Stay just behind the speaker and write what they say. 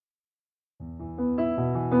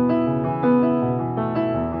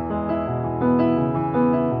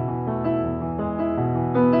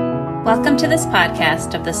Welcome to this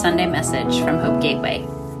podcast of the Sunday message from Hope Gateway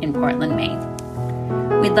in Portland, Maine.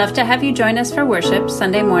 We'd love to have you join us for worship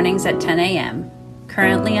Sunday mornings at 10 a.m.,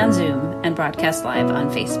 currently on Zoom and broadcast live on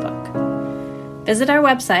Facebook. Visit our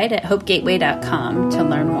website at hopegateway.com to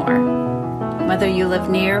learn more. Whether you live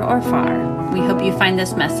near or far, we hope you find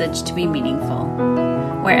this message to be meaningful.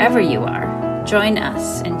 Wherever you are, join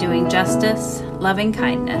us in doing justice, loving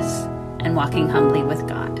kindness, and walking humbly with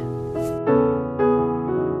God.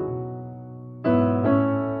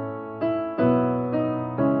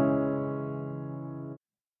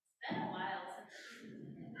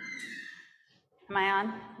 Am I on?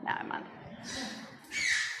 No, I'm on.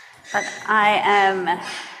 But I am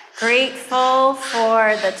grateful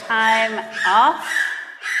for the time off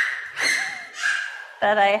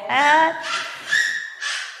that I had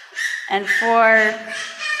and for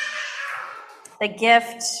the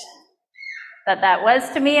gift that was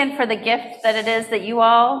to me and for the gift that it is that you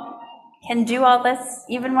all can do all this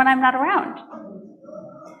even when I'm not around.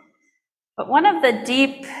 But one of the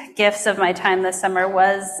deep gifts of my time this summer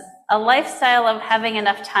was a lifestyle of having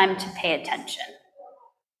enough time to pay attention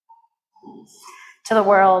to the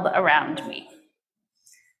world around me.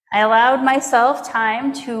 I allowed myself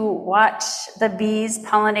time to watch the bees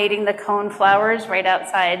pollinating the cone flowers right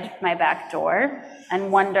outside my back door and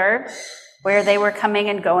wonder where they were coming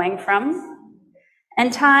and going from,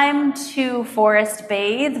 and time to forest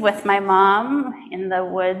bathe with my mom in the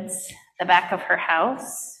woods, the back of her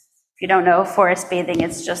house. If you don't know, forest bathing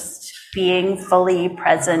is just being fully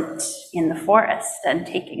present in the forest and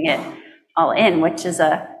taking it all in, which is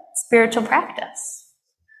a spiritual practice.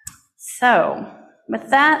 So, with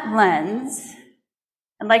that lens,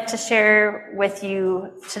 I'd like to share with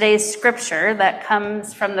you today's scripture that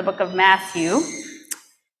comes from the book of Matthew,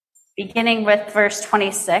 beginning with verse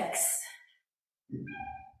 26.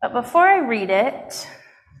 But before I read it,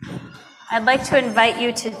 I'd like to invite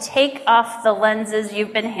you to take off the lenses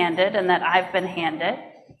you've been handed and that I've been handed.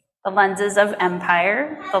 The lenses of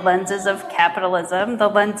empire, the lenses of capitalism, the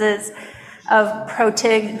lenses of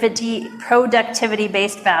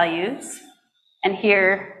productivity-based values, and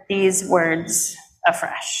hear these words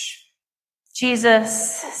afresh.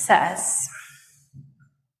 Jesus says,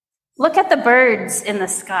 "Look at the birds in the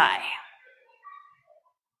sky.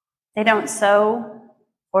 They don't sow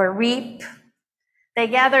or reap. They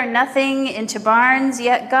gather nothing into barns,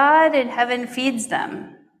 yet God in heaven feeds them.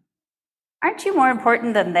 Aren't you more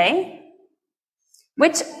important than they?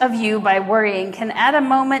 Which of you, by worrying, can add a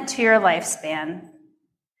moment to your lifespan?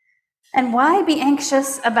 And why be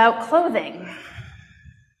anxious about clothing?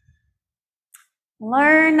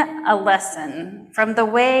 Learn a lesson from the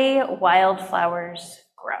way wildflowers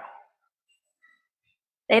grow.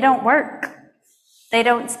 They don't work. They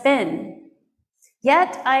don't spin.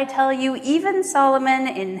 Yet I tell you, even Solomon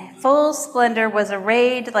in full splendor was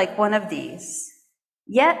arrayed like one of these.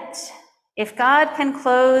 Yet, if God can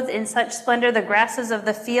clothe in such splendor the grasses of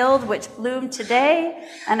the field, which bloom today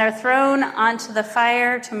and are thrown onto the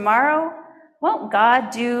fire tomorrow, won't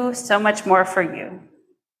God do so much more for you?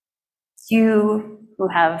 You who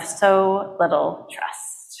have so little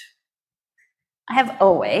trust." I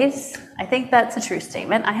think that's a true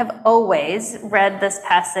statement, I have always read this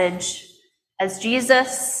passage as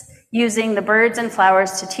Jesus using the birds and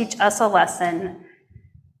flowers to teach us a lesson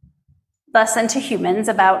to humans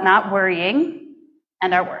about not worrying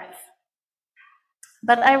and our worth.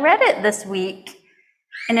 But I read it this week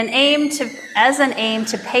as an aim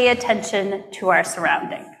to pay attention to our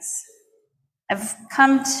surroundings. I've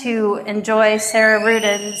come to enjoy Sarah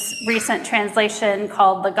Rudin's recent translation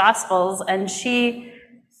called The Gospels, and she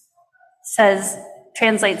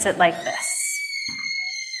translates it like this: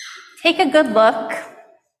 "Take a good look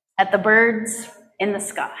at the birds in the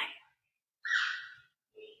sky."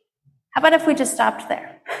 How about if we just stopped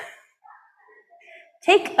there?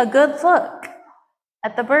 Take a good look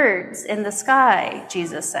at the birds in the sky,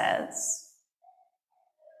 Jesus says.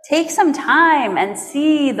 Take some time and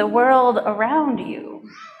see the world around you.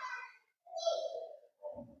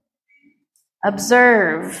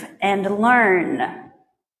 Observe and learn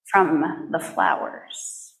from the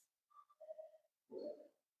flowers.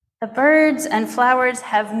 The birds and flowers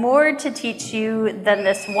have more to teach you than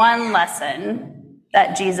this one lesson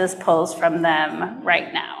that Jesus pulls from them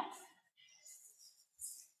right now.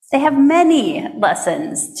 They have many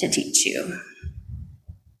lessons to teach you.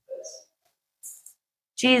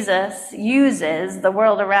 Jesus uses the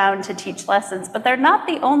world around to teach lessons, but they're not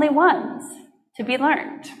the only ones to be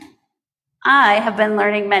learned. I have been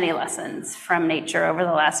learning many lessons from nature over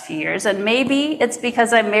the last few years, and maybe it's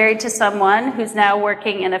because I'm married to someone who's now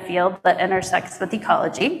working in a field that intersects with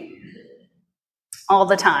ecology all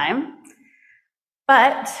the time.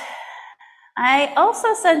 But I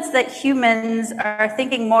also sense that humans are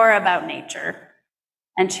thinking more about nature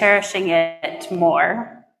and cherishing it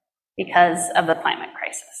more because of the climate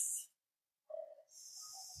crisis.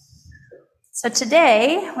 So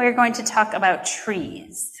today, we're going to talk about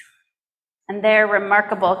trees and their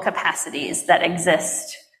remarkable capacities that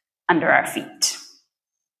exist under our feet.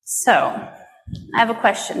 So, I have a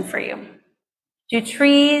question for you. Do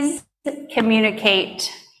trees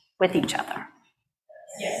communicate with each other?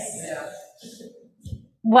 Yes.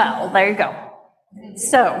 Well, there you go.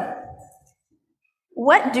 So,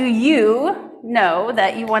 what do you know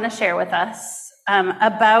that you want to share with us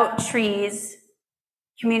about trees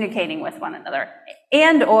communicating with one another?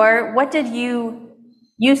 And or what did you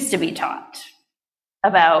used to be taught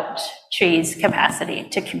about trees' capacity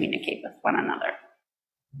to communicate with one another?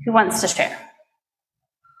 Who wants to share?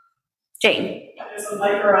 Jane. There's a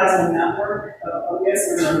mycorrhizal network of fungus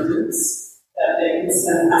and roots that they can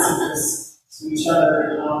send messages to each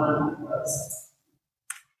other in all ways.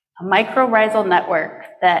 A mycorrhizal network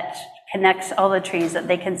that connects all the trees that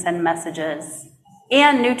they can send messages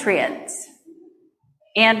and nutrients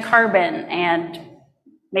and carbon and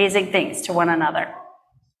amazing things to one another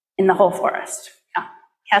in the whole forest. Yeah.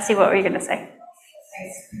 Cassie, what were you going to say?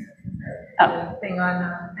 Oh. Thing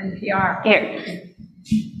on NPR. Here.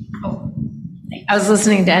 Oh. I was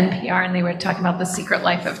listening to NPR and they were talking about the secret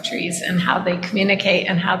life of trees and how they communicate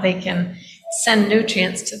and how they can send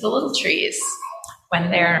nutrients to the little trees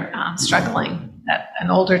when they're struggling, that an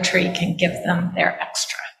older tree can give them their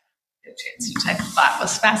extra nutrients, which I thought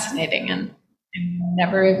was fascinating, and I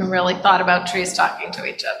never even really thought about trees talking to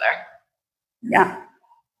each other. Yeah,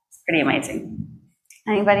 it's pretty amazing.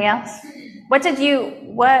 Anybody else? What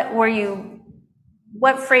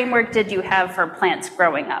framework did you have for plants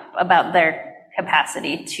growing up about their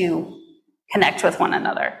capacity to connect with one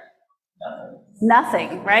another?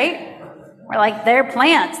 Nothing, right? We're like, they're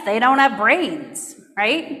plants. They don't have brains,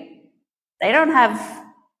 right? They don't have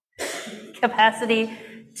capacity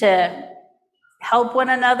to help one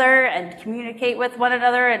another and communicate with one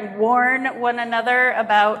another and warn one another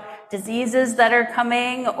about diseases that are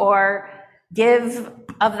coming or give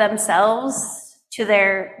of themselves to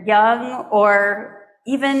their young or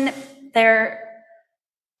even their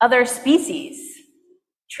other species.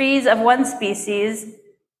 Trees of one species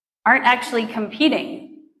aren't actually competing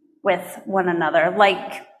with one another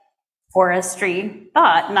like forestry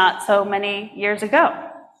thought not so many years ago.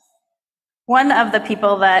 One of the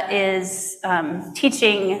people that is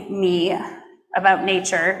teaching me about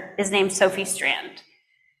nature is named Sophie Strand.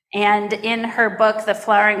 And in her book, The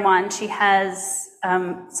Flowering Wand, she has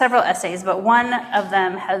several essays, but one of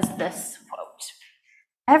them has this quote.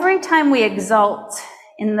 Every time we exult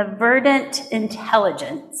in the verdant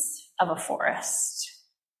intelligence of a forest,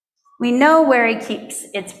 we know where it keeps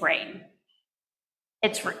its brain,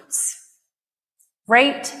 its roots,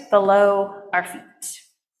 right below our feet.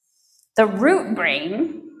 The root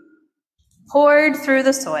brain, poured through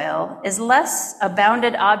the soil, is less a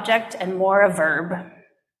bounded object and more a verb,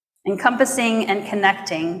 encompassing and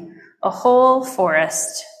connecting a whole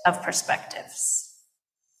forest of perspectives.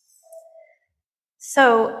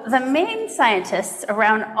 So the main scientists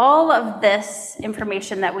around all of this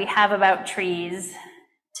information that we have about trees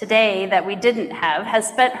today that we didn't have has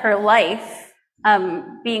spent her life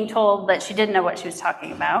being told that she didn't know what she was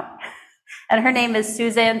talking about. And her name is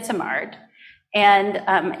Suzanne Simard,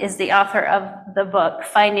 and is the author of the book,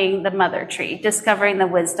 Finding the Mother Tree, Discovering the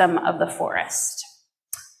Wisdom of the Forest.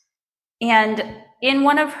 And in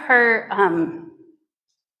one of her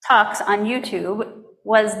talks on YouTube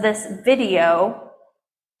was this video.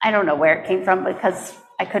 I don't know where it came from because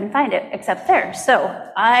I couldn't find it except there.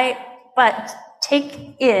 But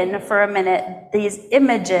take in for a minute these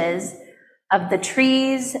images of the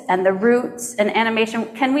trees and the roots and animation.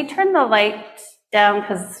 Can we turn the light down?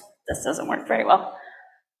 Because this doesn't work very well,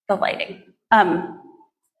 the lighting.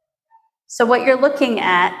 So what you're looking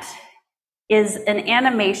at is an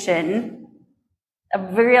animation, a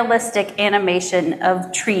realistic animation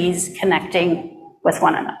of trees connecting with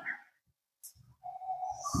one another.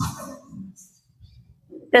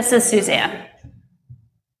 This is Suzanne,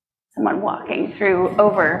 someone walking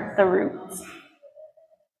over the roots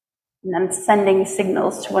and then sending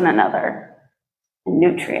signals to one another and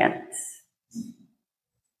nutrients.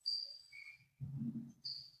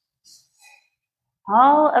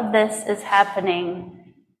 All of this is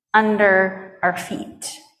happening under our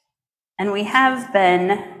feet, and we have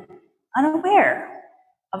been unaware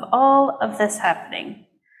of all of this happening.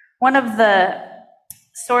 One of the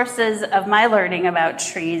sources of my learning about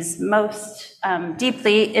trees most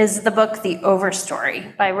deeply is the book The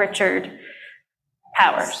Overstory by Richard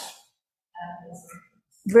Powers.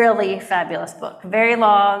 Really fabulous book. Very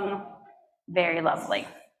long, very lovely.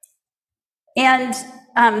 And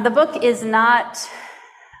the book is not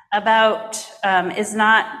a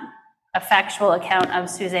factual account of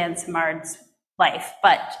Suzanne Simard's life,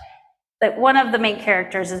 but that one of the main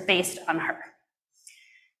characters is based on her.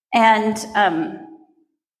 And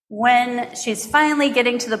when she's finally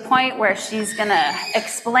getting to the point where she's going to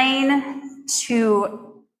explain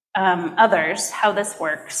to others how this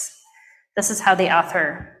works, this is how the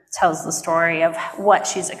author tells the story of what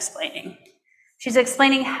she's explaining. She's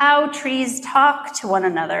explaining how trees talk to one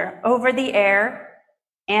another over the air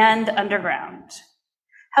and underground,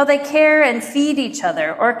 how they care and feed each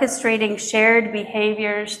other, orchestrating shared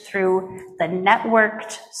behaviors through the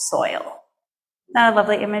networked soil. Not a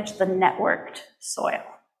lovely image, the networked soil.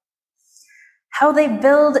 How they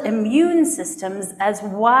build immune systems as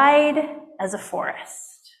wide as a forest.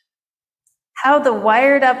 How the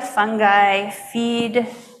wired up fungi feed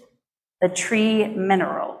the tree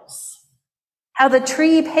minerals. How the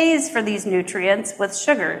tree pays for these nutrients with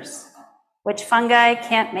sugars, which fungi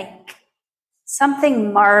can't make.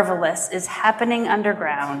 Something marvelous is happening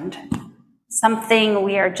underground, something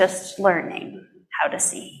we are just learning how to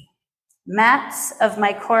see. Mats of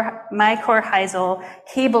mycorrhizal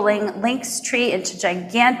cabling links tree into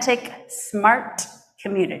gigantic, smart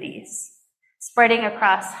communities, spreading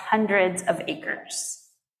across hundreds of acres.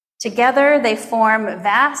 Together, they form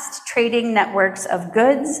vast trading networks of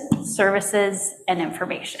goods, services, and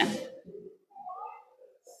information.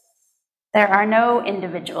 There are no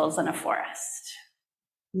individuals in a forest,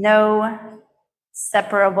 no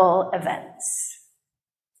separable events.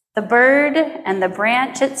 The bird and the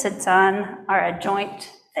branch it sits on are a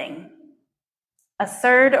joint thing. A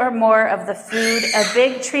third or more of the food a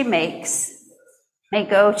big tree makes may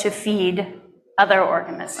go to feed other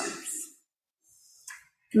organisms.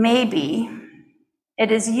 Maybe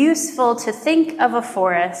it is useful to think of a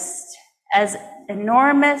forest as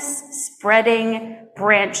enormous, spreading,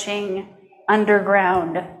 branching,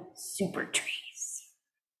 underground super trees.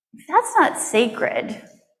 If that's not sacred,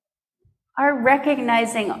 our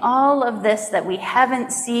recognizing all of this that we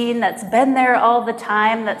haven't seen, that's been there all the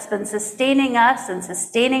time, that's been sustaining us and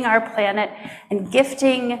sustaining our planet and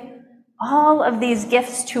gifting all of these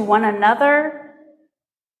gifts to one another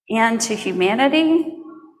and to humanity,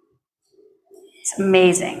 it's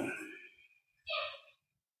amazing.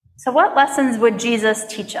 So what lessons would Jesus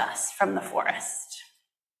teach us from the forest?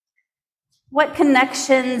 What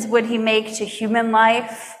connections would he make to human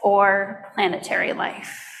life or planetary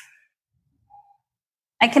life?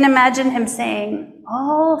 I can imagine him saying,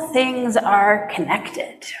 all things are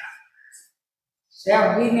connected.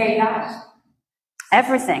 Yeah, we may not.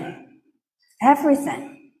 Everything.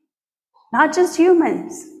 Everything. Not just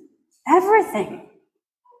humans. Everything.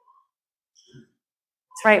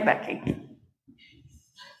 That's right, Becky.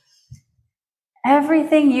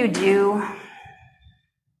 Everything you do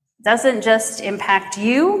doesn't just impact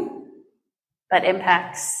you, but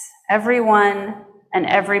impacts everyone and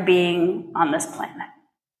every being on this planet.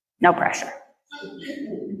 No pressure.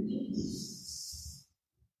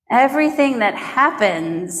 Everything that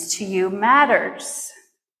happens to you matters,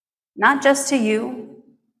 not just to you,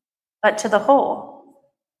 but to the whole.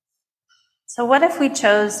 So what if we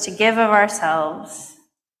chose to give of ourselves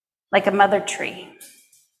like a mother tree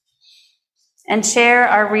and share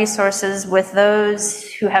our resources with those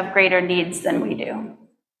who have greater needs than we do,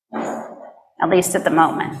 at least at the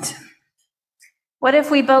moment? What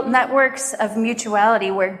if we built networks of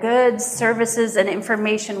mutuality where goods, services, and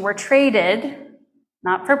information were traded,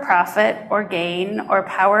 not for profit or gain or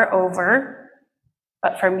power over,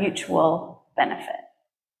 but for mutual benefit?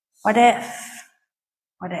 What if?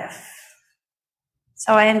 What if?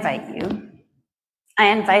 So I invite you, I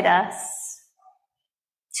invite us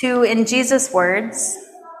to, in Jesus' words,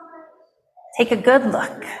 take a good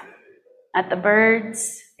look at the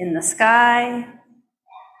birds in the sky,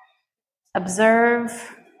 observe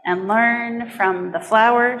and learn from the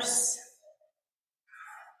flowers.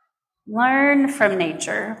 Learn from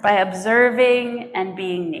nature by observing and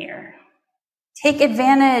being near. Take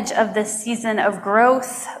advantage of this season of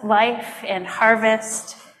growth, life, and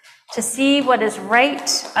harvest to see what is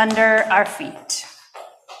right under our feet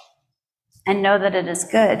and know that it is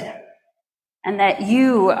good and that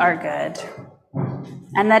you are good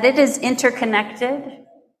and that it is interconnected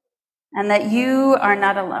and that you are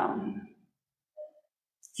not alone.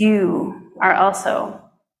 You are also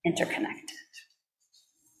interconnected.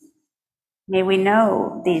 May we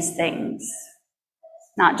know these things,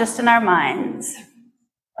 not just in our minds,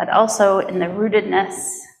 but also in the rootedness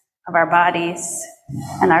of our bodies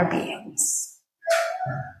and our beings.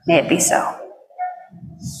 May it be so.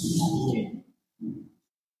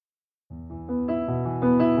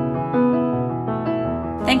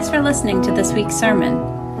 Thanks for listening to this week's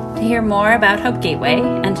sermon. To hear more about Hope Gateway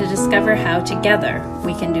and to discover how together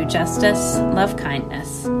we can do justice, love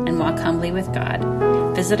kindness, and walk humbly with God,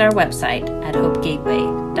 visit our website at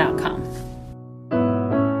hopegateway.com.